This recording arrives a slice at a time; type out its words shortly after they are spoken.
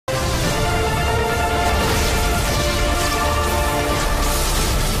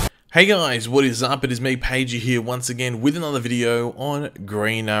Hey guys, what is up? It is me, Pagey, here once again with another video on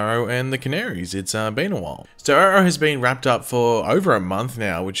Green Arrow and the Canaries. It's been a while. So Arrow has been wrapped up for over a month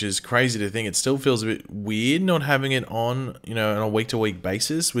now, which is crazy to think. It still feels a bit weird not having it on, on a week-to-week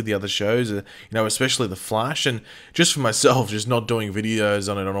basis with the other shows, especially The Flash. And just for myself, just not doing videos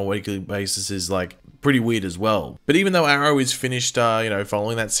on it on a weekly basis is like pretty weird as well. But even though Arrow is finished,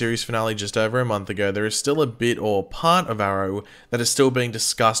 following that series finale just over a month ago, there is still a bit or part of Arrow that is still being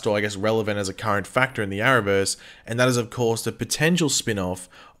discussed, or I guess relevant as a current factor in the Arrowverse, and that is of course the potential spin-off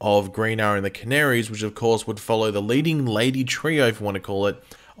of Green Arrow and the Canaries, which of course would follow the leading lady trio, if you want to call it,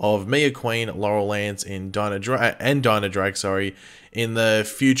 of Mia Queen, Laurel Lance, and Dinah Drake, in the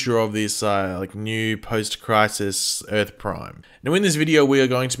future of this new post-crisis Earth Prime. Now in this video we are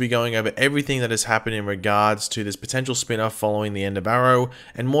going to be going over everything that has happened in regards to this potential spin-off following the end of Arrow,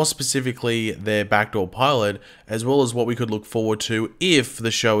 and more specifically their backdoor pilot, as well as what we could look forward to if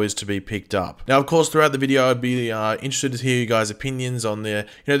the show is to be picked up. Now of course throughout the video I'd be interested to hear you guys' opinions on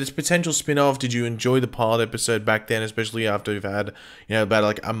this potential spin-off. Did you enjoy the pilot episode back then, especially after you've had about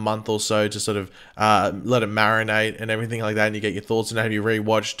like a month or so to sort of let it marinate and everything like that, and you get your thoughts on it? Have you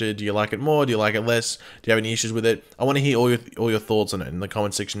rewatched it? Do you like it more? Do you like it less? Do you have any issues with it? I want to hear all your thoughts on it in the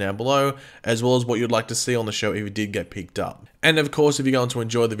comment section down below, as well as what you'd like to see on the show if it did get picked up. And of course, if you're going to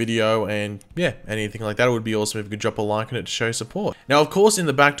enjoy the video and anything like that, it would be awesome if you could drop a like on it to show support. Now of course, in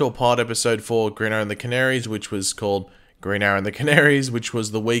the backdoor pilot episode for Green Arrow and the Canaries, which was called Green Arrow and the Canaries, which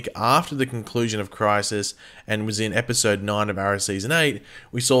was the week after the conclusion of Crisis and was in episode 9 of Arrow season 8,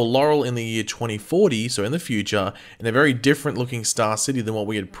 we saw Laurel in the year 2040, so in the future, in a very different looking Star City than what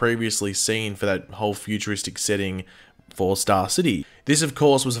we had previously seen for that whole futuristic setting for Star City. This of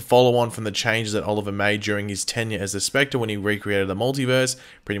course was a follow-on from the changes that Oliver made during his tenure as the Spectre when he recreated the multiverse,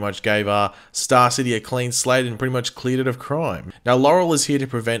 pretty much gave Star City a clean slate and pretty much cleared it of crime. Now Laurel is here to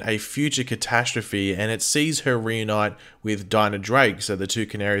prevent a future catastrophe, and it sees her reunite with Dinah Drake, so the two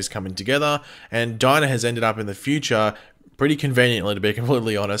Canaries coming together, and Dinah has ended up in the future pretty conveniently, to be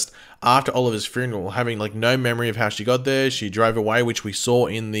completely honest, after Oliver's funeral, having no memory of how she got there. She drove away, which we saw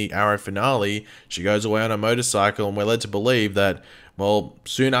in the Arrow finale. She goes away on a motorcycle, and we're led to believe that, well,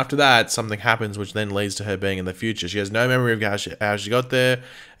 soon after that, something happens which then leads to her being in the future. She has no memory of how she got there,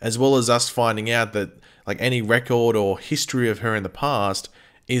 as well as us finding out that any record or history of her in the past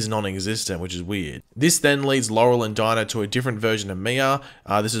is non-existent, which is weird. This then leads Laurel and Dinah to a different version of Mia.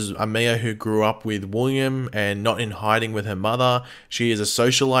 This is a Mia who grew up with William and not in hiding with her mother. She is a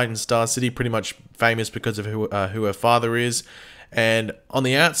socialite in Star City, pretty much famous because of who her father is. And on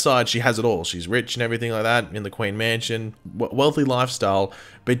the outside, she has it all. She's rich and everything like that in the Queen Mansion, wealthy lifestyle,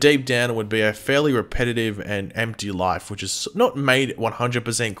 but deep down it would be a fairly repetitive and empty life, which is not made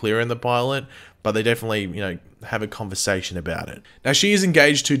 100% clear in the pilot, but they definitely, have a conversation about it. Now, she is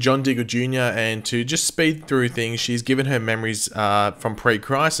engaged to John Diggle Jr., and to just speed through things, she's given her memories from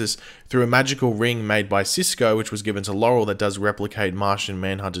pre-crisis through a magical ring made by Cisco, which was given to Laurel, that does replicate Martian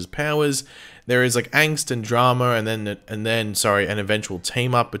Manhunter's powers. There is angst and drama, and then an eventual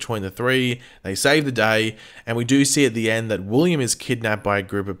team up between the three. They save the day, and we do see at the end that William is kidnapped by a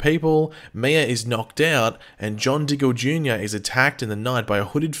group of people, Mia is knocked out, and John Diggle Jr. is attacked in the night by a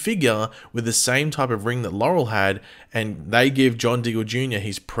hooded figure with the same type of ring that Laurel had, and they give John Diggle Jr.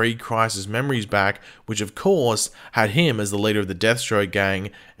 his pre-crisis memories back, which of course had him as the leader of the Deathstroke gang,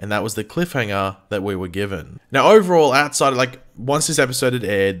 and that was the cliffhanger that we were given. Now overall, outside once this episode had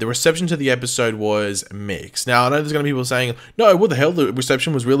aired, the reception to the episode was mixed. Now I know there's going to be people saying, no, what the hell, the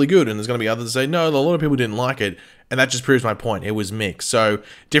reception was really good, and there's going to be others that say, no, a lot of people didn't like it. And that just proves my point. It was mixed. So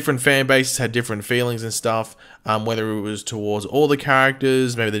different fan bases had different feelings and stuff, whether it was towards all the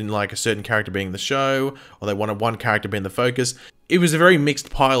characters, maybe they didn't like a certain character being in the show, or they wanted one character being the focus. It was a very mixed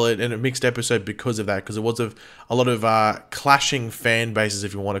pilot and a mixed episode because of that, because it was a lot of clashing fan bases,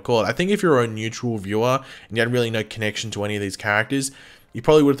 if you want to call it. I think if you're a neutral viewer and you had really no connection to any of these characters, you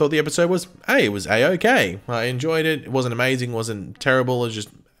probably would have thought the episode was, hey, it was A-okay. I enjoyed it. It wasn't amazing, wasn't terrible, it was just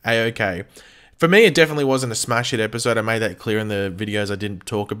A-okay. For me, it definitely wasn't a smash hit episode. I made that clear in the videos I didn't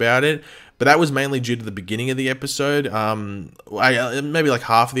talk about it. But that was mainly due to the beginning of the episode. Maybe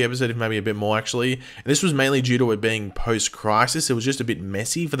half of the episode, if maybe a bit more actually. And this was mainly due to it being post-crisis. It was just a bit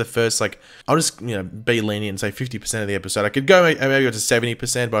messy for the first, I'll just, be lenient and say 50% of the episode. I could go maybe up to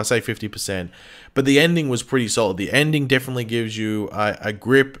 70%, but I'll say 50%. But the ending was pretty solid. The ending definitely gives you a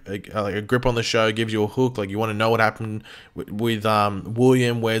grip on the show, gives you a hook. You want to know what happened with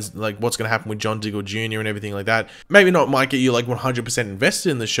William, where's what's going to happen with John Diggle Jr. and everything like that. Maybe not might get you 100% invested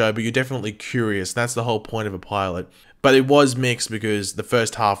in the show, but you're definitely curious. That's the whole point of a pilot. But it was mixed because the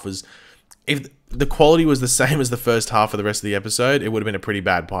first half was if the quality was the same as the first half of the rest of the episode, it would have been a pretty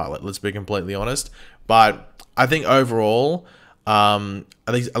bad pilot, let's be completely honest. But I think overall, at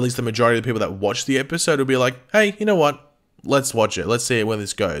least the majority of the people that watch the episode will be like, hey, you know what? Let's watch it. Let's see where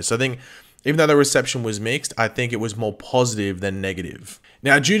this goes. So I think even though the reception was mixed, I think it was more positive than negative.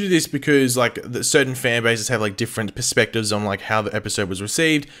 Now, due to this, because like certain fan bases have like different perspectives on like how the episode was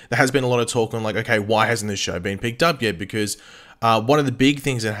received, there has been a lot of talk on like, okay, why hasn't this show been picked up yet? Because one of the big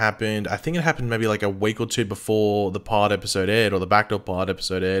things that happened, I think it happened maybe like a week or two before the pilot episode aired, or the Backdoor pilot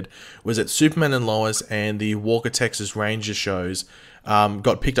episode aired, was that Superman and Lois and the Walker, Texas Ranger shows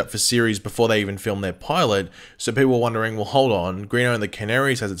got picked up for series before they even filmed their pilot. So people were wondering, well, hold on, Green Arrow and the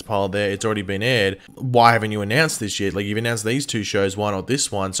Canaries has its pilot there, it's already been aired. Why haven't you announced this yet? Like, you've announced these two shows, why not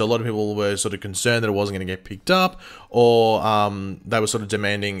this one? So a lot of people were sort of concerned that it wasn't going to get picked up, or they were sort of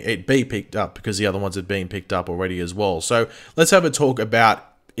demanding it be picked up because the other ones had been picked up already as well. So let's have a talk about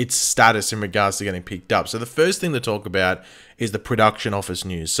its status in regards to getting picked up. So the first thing to talk about is the production office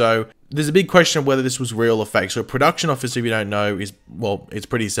news. So there's a big question of whether this was real or fake. So a production office, if you don't know, is, well, it's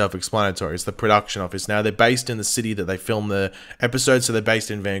pretty self-explanatory. It's the production office. Now, they're based in the city that they filmed the episode, so they're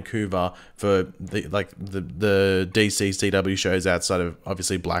based in Vancouver for the DC CW shows outside of,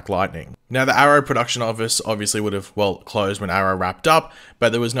 obviously, Black Lightning. Now, the Arrow production office obviously would have, well, closed when Arrow wrapped up,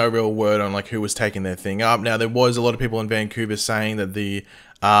 but there was no real word on like who was taking their thing up. Now, there was a lot of people in Vancouver saying that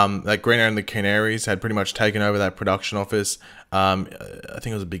that Green Arrow and the Canaries had pretty much taken over that production office. I think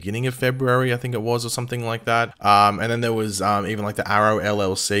it was the beginning of February, I think it was, or something like that. And then there was even like the Arrow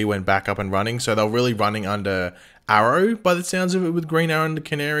LLC went back up and running. So they're really running under Arrow by the sounds of it with Green Arrow and the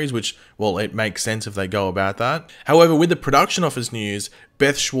Canaries, which, well, it makes sense if they go about that. However, with the production office news,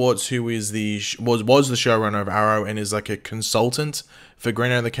 Beth Schwartz, who is was the showrunner of Arrow and is like a consultant for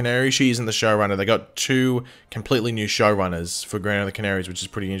Green Arrow and the Canaries, she isn't the showrunner. They got two completely new showrunners for Green Arrow and the Canaries, which is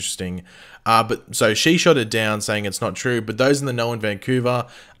pretty interesting. But so she shot it down, saying it's not true. But those in the know in Vancouver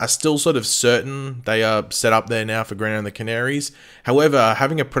are still sort of certain they are set up there now for Green Arrow and the Canaries. However,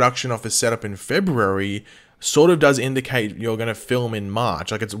 having a production office set up in February sort of does indicate you're going to film in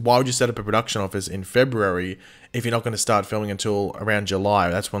March. Like, it's, why would you set up a production office in February if you're not going to start filming until around July?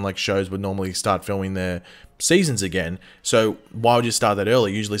 That's when like shows would normally start filming their seasons again. So why would you start that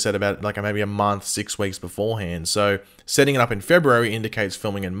early? Usually set about like maybe a month, 6 weeks beforehand. So setting it up in February indicates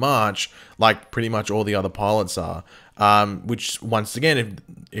filming in March, like pretty much all the other pilots are. Which, once again,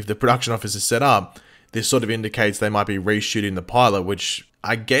 if the production office is set up, this sort of indicates they might be reshooting the pilot, which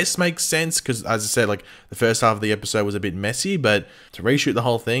I guess makes sense because, as I said, like the first half of the episode was a bit messy, but to reshoot the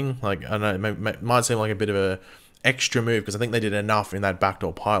whole thing, like, I don't know, it might seem like a bit of a extra move because I think they did enough in that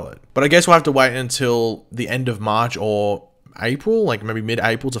Backdoor pilot. But I guess we'll have to wait until the end of March or April, like maybe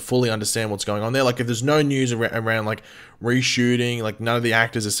mid-April, to fully understand what's going on there. Like, if there's no news around like reshooting, like none of the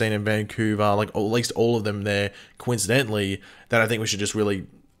actors are seen in Vancouver, like, or at least all of them there coincidentally, then I think we should just really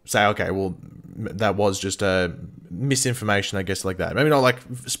say, okay, well, that was just a misinformation, I guess, like that. Maybe not like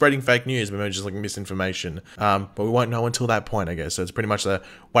spreading fake news, but maybe just like misinformation. But we won't know until that point, I guess. So it's pretty much a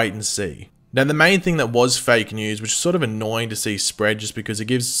wait and see. Now, the main thing that was fake news, which is sort of annoying to see spread just because it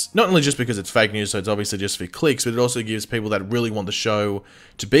gives, not only just because it's fake news, so it's obviously just for clicks, but it also gives people that really want the show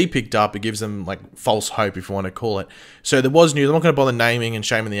to be picked up, it gives them like false hope, if you want to call it. So there was news, I'm not going to bother naming and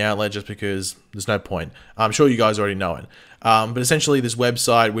shaming the outlet just because there's no point. I'm sure you guys already know it. But essentially this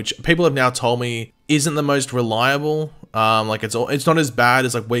website, which people have now told me isn't the most reliable, like it's not as bad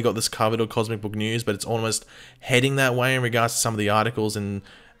as like We Got This Covered or Cosmic Book News, but it's almost heading that way in regards to some of the articles and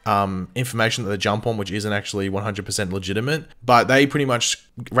information that they jump on, which isn't actually 100% legitimate. But they pretty much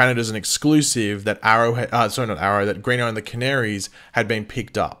ran it as an exclusive that that Green Arrow and the Canaries had been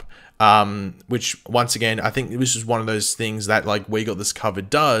picked up. Which, once again, I think this is one of those things that like We Got This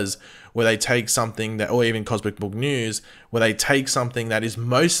Covered does, where they take something that, or even Cosmic Book News, where they take something that is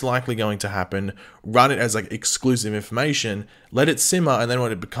most likely going to happen, run it as like exclusive information, let it simmer, and then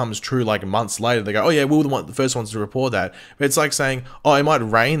when it becomes true like months later, they go, oh yeah, we were the first ones to report that. But it's like saying, oh, it might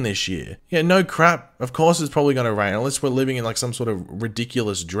rain this year. Yeah, no crap. Of course it's probably going to rain, unless we're living in like some sort of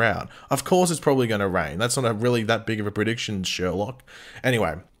ridiculous drought. Of course it's probably going to rain. That's not really that big of a prediction, Sherlock.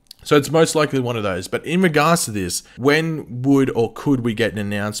 Anyway. So it's most likely one of those. But in regards to this, when would or could we get an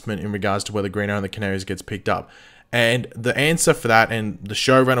announcement in regards to whether Green Arrow and the Canaries gets picked up? And the answer for that, and the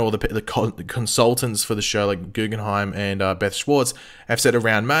showrunner or the consultants for the show, like Guggenheim and Beth Schwartz, have said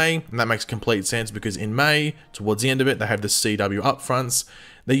around May, and that makes complete sense because in May, towards the end of it, they have the CW upfronts.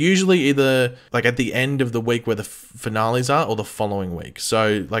 They're usually either like at the end of the week where the finales are, or the following week.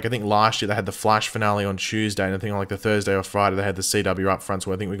 So like I think last year they had the Flash finale on Tuesday, and I think on like the Thursday or Friday they had the CW upfronts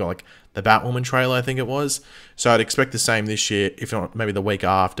where I think we got like the Batwoman trailer, I think it was. So I'd expect the same this year, if not maybe the week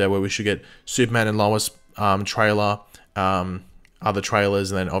after, where we should get Superman and Lois trailer, other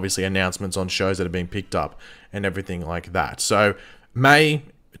trailers, and then obviously announcements on shows that are being picked up and everything like that. So May,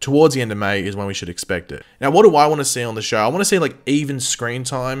 towards the end of May is when we should expect it. Now, what do I want to see on the show? I want to see like even screen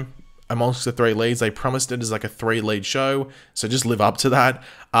time amongst the 3 leads. They promised it as like a 3-lead show, so just live up to that.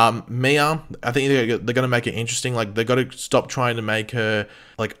 Mia, I think they're going to make it interesting. Like, they've got to stop trying to make her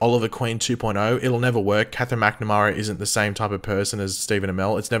like Oliver Queen 2.0. It'll never work. Catherine McNamara isn't the same type of person as Stephen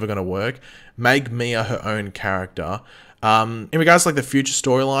Amell. It's never going to work. Make Mia her own character. In regards to like the future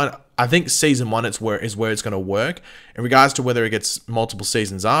storyline, I think season 1 is where it's going to work. In regards to whether it gets multiple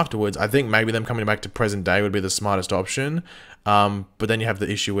seasons afterwards, I think maybe them coming back to present day would be the smartest option. But then you have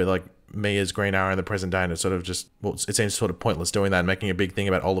the issue with like Mia's Green Arrow in the present day, and it's sort of just, well, it seems sort of pointless doing that and making a big thing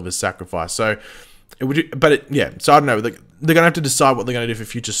about Oliver's sacrifice. So it would, yeah. So I don't know. Like, they're gonna have to decide what they're gonna do for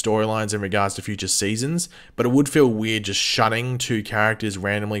future storylines in regards to future seasons. But it would feel weird just shutting 2 characters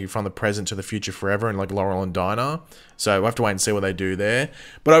randomly from the present to the future forever, and like Laurel and Dinah. So we'll have to wait and see what they do there.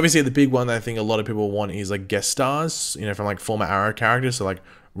 But obviously the big one that I think a lot of people want is like guest stars, you know, from like former Arrow characters, so like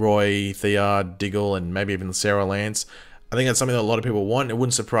Roy, Thea, Diggle, and maybe even Sarah Lance. I think that's something that a lot of people want. It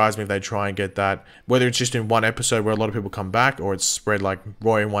wouldn't surprise me if they try and get that, whether it's just in one episode where a lot of people come back, or it's spread like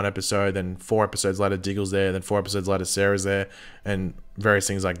Roy in one episode, then 4 episodes later Diggle's there, then 4 episodes later Sarah's there, and various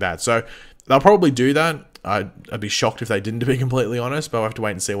things like that. So they'll probably do that. I'd be shocked if they didn't, to be completely honest, but we'll have to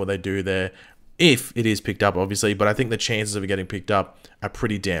wait and see what they do there, if it is picked up, obviously. But I think the chances of it getting picked up are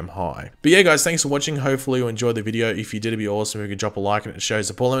pretty damn high. But yeah, guys, thanks for watching. Hopefully you enjoyed the video. If you did, it'd be awesome if you could drop a like and it shows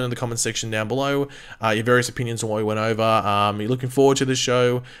support. Let me know in the comment section down below your various opinions on what we went over. You're looking forward to the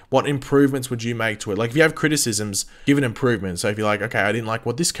show. What improvements would you make to it? Like, if you have criticisms, give an improvement. So if you're like, okay, I didn't like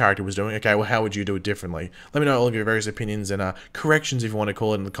what this character was doing, okay, well, how would you do it differently? Let me know all of your various opinions and corrections, if you want to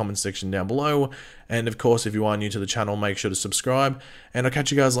call it, in the comment section down below. And of course, if you are new to the channel, make sure to subscribe, and I'll catch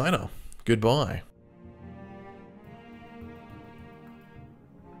you guys later. Goodbye.